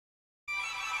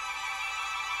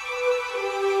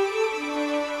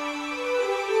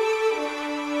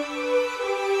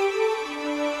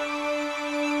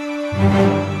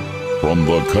From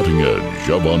the cutting edge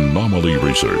of anomaly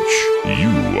research, you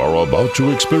are about to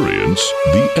experience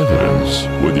The Evidence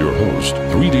with your host,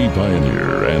 3D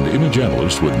pioneer and image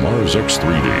analyst with Mars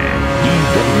X3D,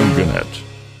 D.W. Gannett.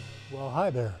 Well, hi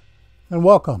there, and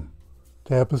welcome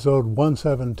to episode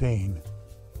 117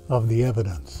 of The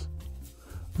Evidence.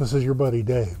 This is your buddy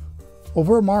Dave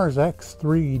over at Mars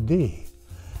X3D,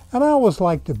 and I always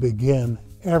like to begin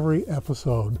every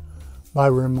episode by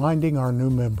reminding our new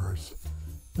members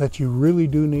that you really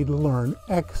do need to learn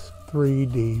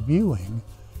X3D viewing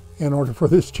in order for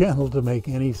this channel to make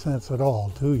any sense at all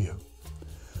to you.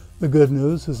 The good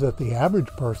news is that the average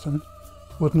person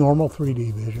with normal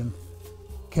 3D vision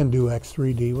can do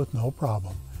X3D with no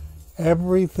problem.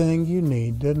 Everything you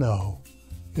need to know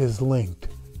is linked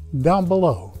down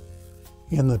below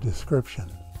in the description.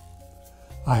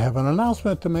 I have an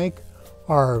announcement to make.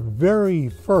 Our very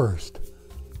first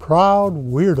proud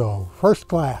weirdo, first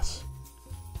class,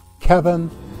 Kevin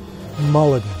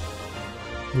Mulligan.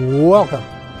 Welcome,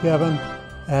 Kevin,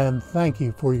 and thank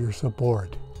you for your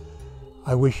support.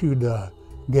 I wish you'd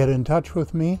get in touch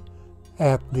with me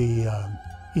at the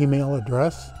email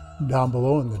address down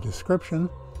below in the description.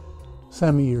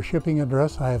 Send me your shipping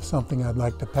address. I have something I'd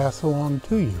like to pass along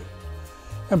to you.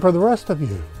 And for the rest of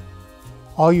you,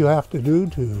 all you have to do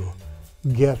to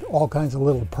get all kinds of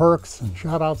little perks and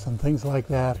shout outs and things like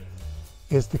that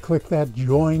is to click that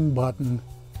join button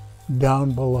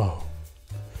down below.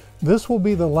 This will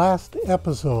be the last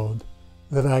episode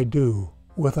that I do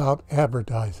without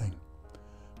advertising,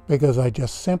 because I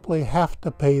just simply have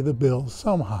to pay the bills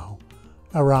somehow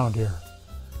around here.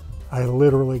 I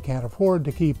literally can't afford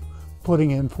to keep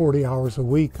putting in 40 hours a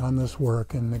week on this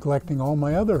work and neglecting all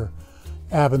my other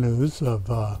avenues of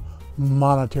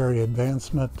monetary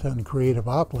advancement and creative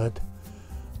outlet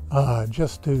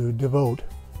just to devote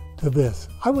to this.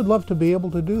 I would love to be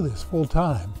able to do this full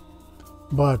time,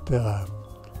 but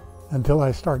until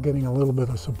I start getting a little bit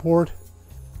of support,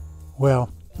 well,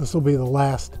 this will be the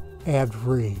last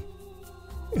ad-free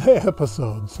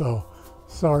episode, so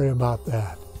sorry about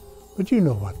that, but you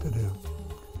know what to do.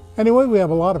 Anyway, we have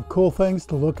a lot of cool things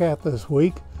to look at this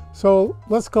week, so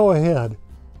let's go ahead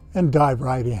and dive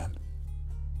right in.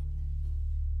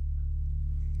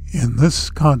 In this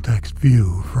context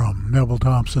view from Neville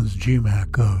Thompson's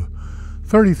GMAC of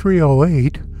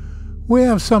 3308, we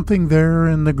have something there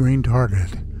in the green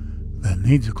target that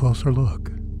needs a closer look.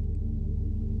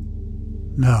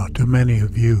 Now, to many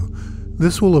of you,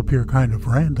 this will appear kind of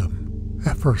random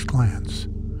at first glance,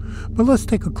 but let's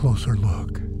take a closer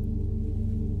look.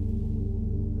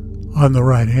 On the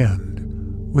right end,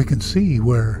 we can see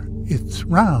where it's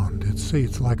round.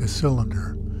 It's like a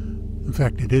cylinder. In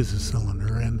fact, it is a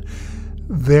cylinder, and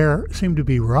there seem to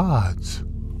be rods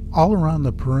all around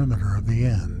the perimeter of the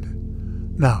end.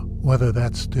 Now, whether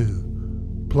that's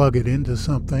to plug it into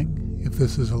something, if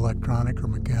this is electronic or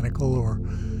mechanical, or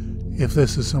if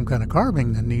this is some kind of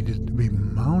carving that needed to be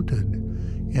mounted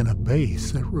in a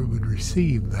base that would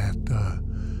receive that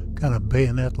kind of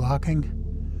bayonet locking,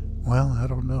 well, I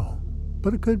don't know,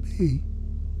 but it could be.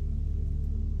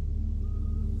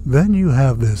 Then you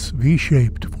have this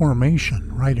V-shaped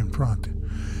formation right in front.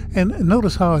 And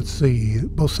notice how it's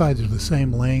both sides are the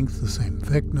same length, the same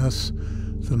thickness.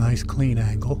 It's a nice clean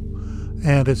angle.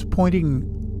 And it's pointing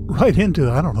right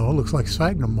into, I don't know, it looks like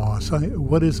sphagnum moss.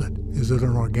 What is it? Is it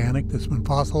an organic that's been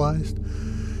fossilized?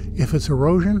 If it's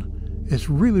erosion, it's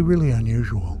really, really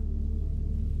unusual.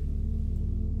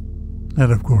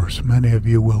 And of course, many of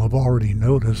you will have already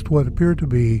noticed what appear to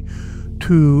be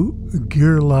two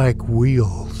gear-like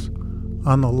wheels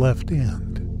on the left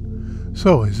end.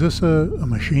 So is this a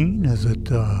machine? Is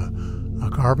it a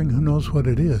carving? Who knows what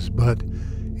it is, but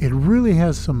it really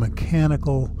has some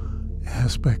mechanical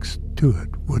aspects to it.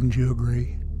 Wouldn't you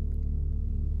agree?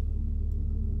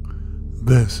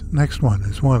 This next one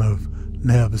is one of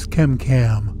Nev's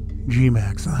ChemCam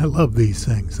GMACs. I love these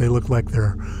things. They look like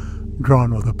they're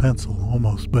drawn with a pencil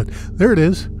almost, but there it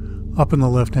is up in the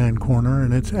left-hand corner,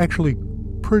 and it's actually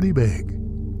pretty big.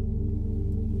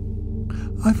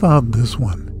 I found this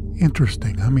one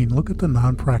interesting. I mean, look at the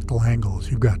non-fractal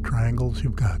angles. You've got triangles,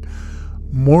 you've got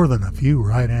more than a few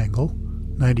right angle,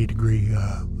 90-degree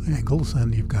angles,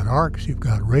 and you've got arcs, you've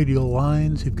got radial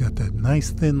lines, you've got that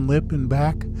nice thin lip in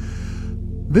back.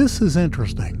 This is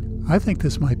interesting. I think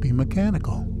this might be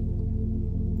mechanical.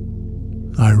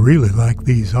 I really like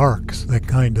these arcs that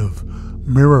kind of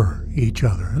mirror each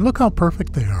other. And look how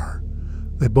perfect they are.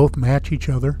 They both match each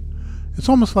other. It's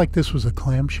almost like this was a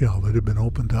clamshell that had been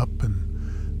opened up and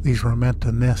these were meant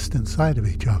to nest inside of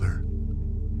each other.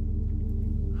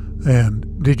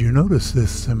 And did you notice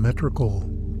this symmetrical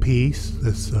piece.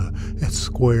 It's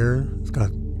square. It's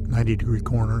got 90-degree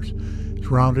corners. It's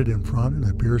rounded in front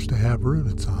and appears to have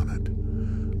rivets on it.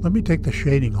 Let me take the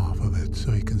shading off of it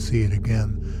so you can see it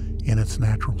again in its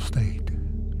natural state.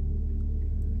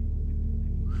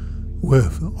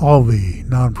 With all the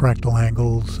non-fractal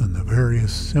angles and the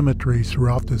various symmetries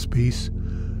throughout this piece,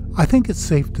 I think it's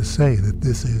safe to say that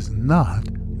this is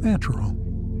not natural.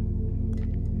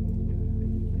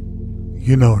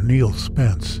 You know, Neil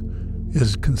Spence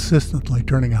is consistently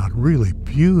turning out really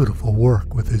beautiful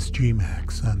work with his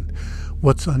GMAX, and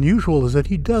what's unusual is that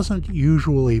he doesn't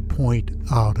usually point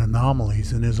out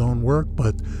anomalies in his own work,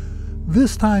 but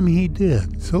this time he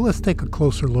did. So let's take a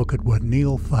closer look at what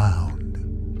Neil found.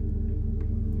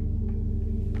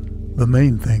 The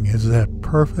main thing is that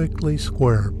perfectly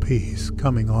square piece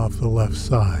coming off the left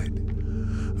side.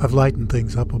 I've lightened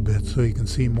things up a bit so you can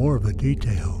see more of the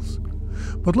details.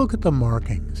 But look at the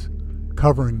markings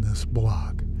covering this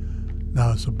block.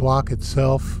 Now, is the block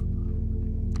itself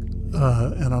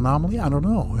an anomaly? I don't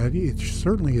know. It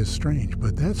certainly is strange,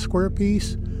 but that square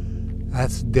piece,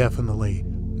 that's definitely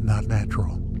not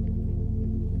natural.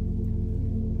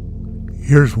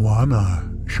 Here's one, a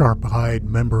sharp-eyed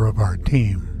member of our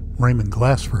team, Raymond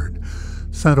Glassford,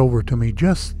 sent over to me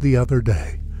just the other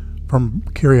day from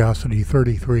Curiosity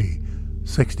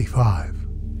 3365.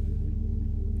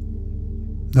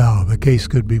 Now, the case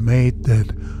could be made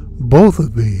that both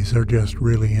of these are just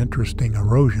really interesting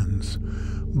erosions,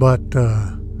 but,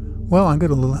 well, I'm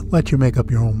going to let you make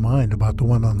up your own mind about the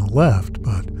one on the left,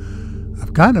 but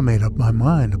I've kind of made up my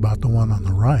mind about the one on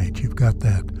the right. You've got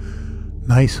that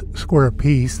nice square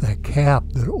piece, that cap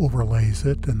that overlays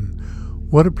it, and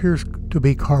what appears to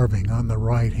be carving on the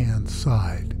right-hand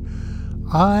side.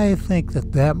 I think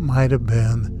that that might have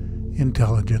been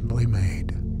intelligently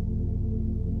made.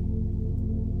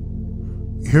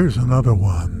 Here's another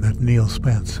one that Neil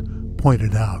Spence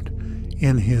pointed out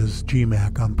in his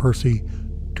GMAC on Percy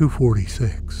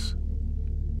 246.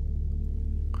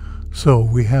 So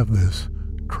we have this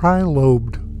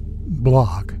tri-lobed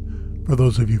block. For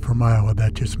those of you from Iowa,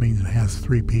 that just means it has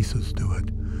three pieces to it.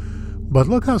 But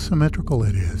look how symmetrical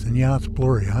it is. And yeah, it's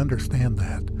blurry. I understand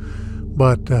that.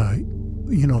 But,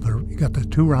 you know, you got the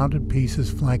two rounded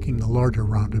pieces flanking the larger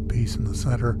rounded piece in the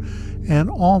center. And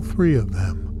all three of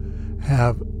them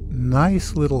have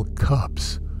nice little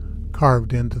cups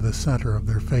carved into the center of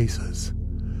their faces.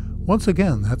 Once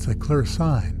again, that's a clear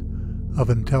sign of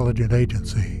intelligent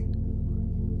agency.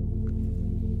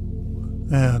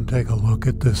 And take a look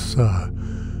at this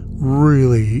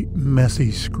really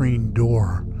messy screen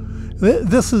door.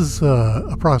 This is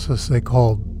a process they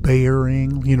call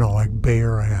bayering, you know, like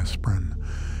Bayer aspirin,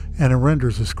 and it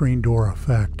renders a screen door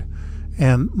effect.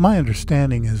 And my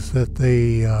understanding is that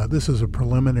this is a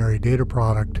preliminary data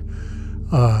product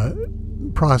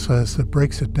process that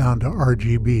breaks it down to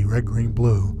RGB, red, green,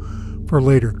 blue, for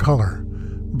later color.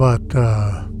 But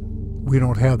we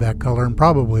don't have that color and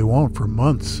probably won't for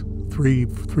months, 3,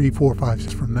 4, 5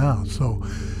 years from now. So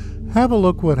have a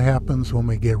look what happens when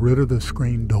we get rid of the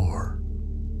screen door.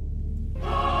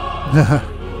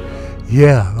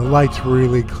 Yeah, the lights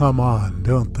really come on,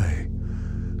 don't they?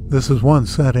 This is one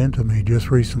sent in to me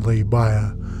just recently by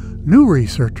a new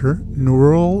researcher,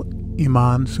 Nurul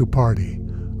Iman Supardi.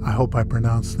 I hope I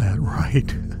pronounced that right.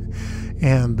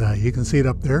 And you can see it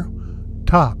up there,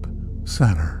 top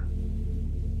center.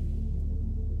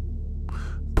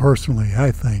 Personally,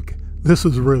 I think this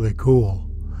is really cool.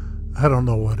 I don't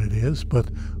know what it is, but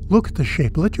look at the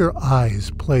shape. Let your eyes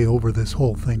play over this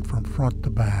whole thing from front to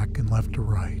back and left to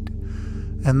right.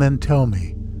 And then tell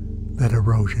me that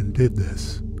erosion did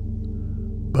this.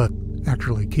 But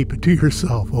actually keep it to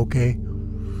yourself, okay?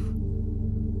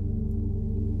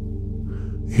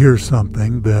 Here's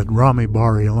something that Ramy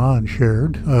Barrell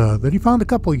shared that he found a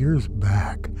couple years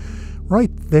back.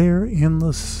 Right there in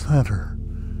the center.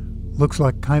 Looks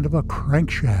like kind of a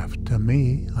crankshaft to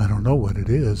me. I don't know what it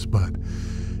is, but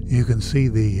you can see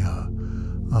the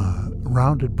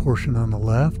rounded portion on the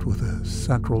left with a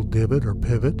central divot or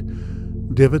pivot,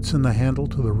 divots in the handle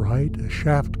to the right, a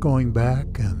shaft going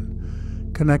back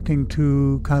and connecting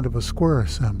to kind of a square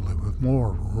assembly with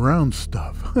more round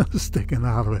stuff sticking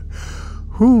out of it.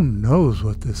 Who knows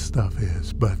what this stuff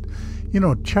is? But, you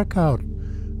know, check out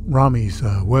Ramy's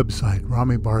website,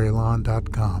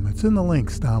 RamyBarrell.com. It's in the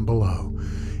links down below.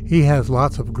 He has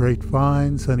lots of great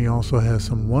finds, and he also has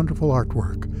some wonderful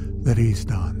artwork that he's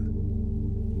done.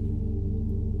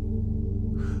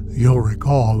 You'll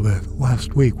recall that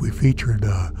last week we featured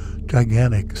a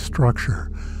gigantic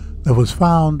structure that was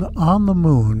found on the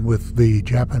moon with the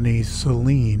Japanese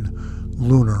Selene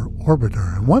lunar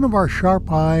orbiter. And one of our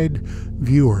sharp-eyed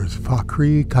viewers,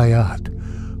 Fakri Kayat,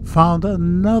 found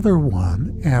another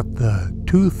one at the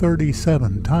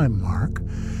 2:37 time mark,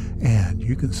 and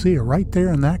you can see it right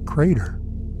there in that crater.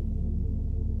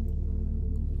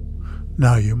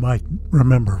 Now, you might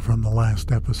remember from the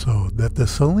last episode that the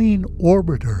Selene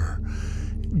orbiter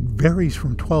varies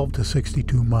from 12 to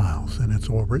 62 miles in its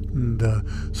orbit, and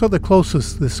so the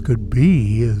closest this could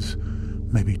be is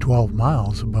maybe 12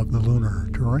 miles above the lunar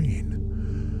terrain.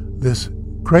 This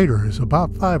crater is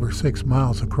about 5 or 6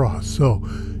 miles across, so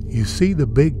you see the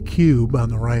big cube on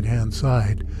the right-hand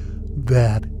side.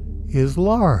 That is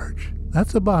large.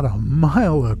 That's about a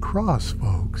mile across,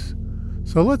 folks.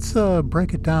 So let's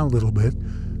break it down a little bit,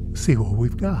 see what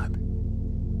we've got.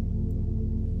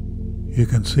 You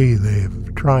can see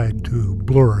they've tried to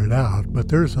blur it out, but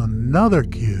there's another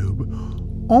cube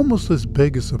almost as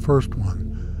big as the first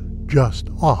one, just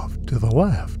off to the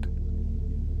left.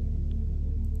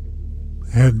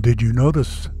 And did you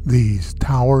notice these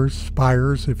towers,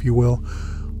 spires, if you will,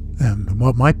 and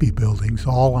what might be buildings,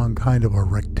 all on kind of a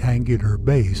rectangular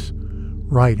base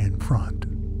right in front?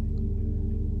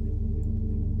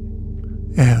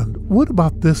 And what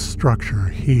about this structure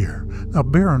here? Now,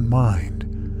 bear in mind,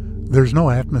 there's no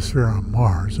atmosphere on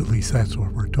Mars, at least that's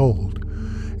what we're told.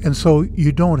 And so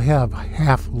you don't have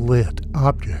half-lit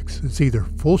objects. It's either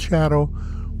full shadow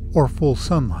or full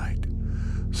sunlight.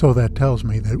 So that tells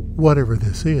me that whatever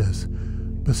this is,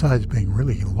 besides being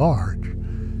really large,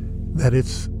 that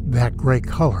it's that gray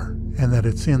color and that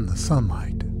it's in the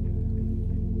sunlight.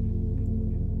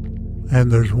 And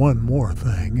there's one more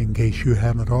thing, in case you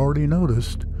haven't already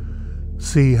noticed.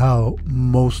 See how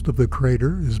most of the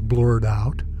crater is blurred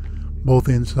out, both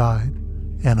inside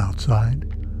and outside?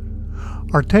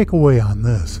 Our takeaway on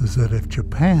this is that if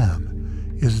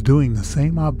Japan is doing the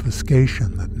same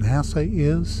obfuscation that NASA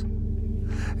is,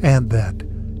 and that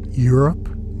Europe,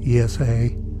 ESA,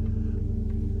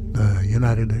 the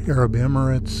United Arab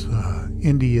Emirates,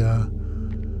 India,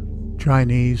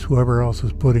 Chinese, whoever else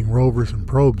is putting rovers and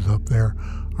probes up there,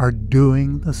 are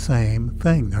doing the same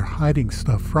thing. They're hiding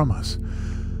stuff from us.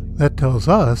 That tells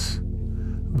us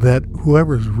that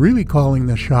whoever's really calling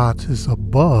the shots is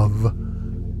above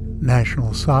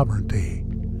national sovereignty,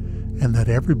 and that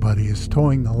everybody is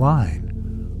towing the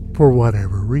line for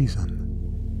whatever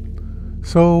reason.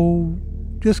 So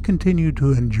just continue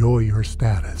to enjoy your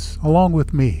status, along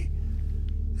with me,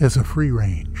 as a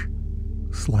free-range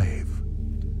slave.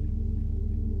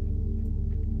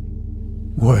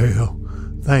 Well,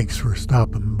 thanks for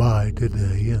stopping by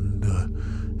today and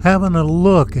having a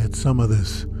look at some of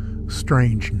this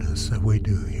strangeness that we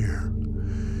do here.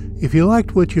 If you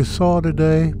liked what you saw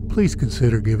today, please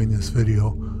consider giving this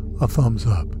video a thumbs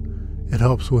up. It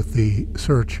helps with the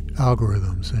search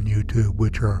algorithms in YouTube,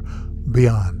 which are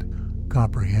beyond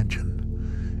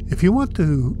comprehension. If you want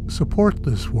to support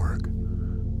this work,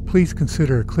 please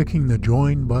consider clicking the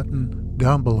join button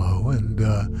down below and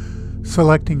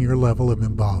selecting your level of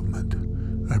involvement.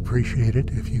 I appreciate it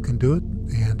if you can do it,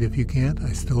 and if you can't,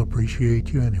 I still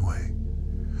appreciate you anyway.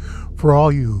 For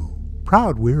all you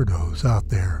proud weirdos out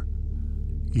there,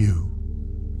 you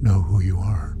know who you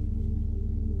are.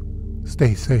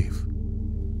 Stay safe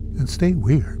and stay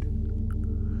weird.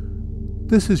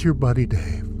 This is your buddy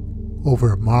Dave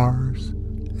over at Mars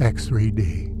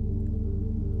X3D.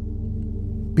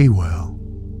 Be well.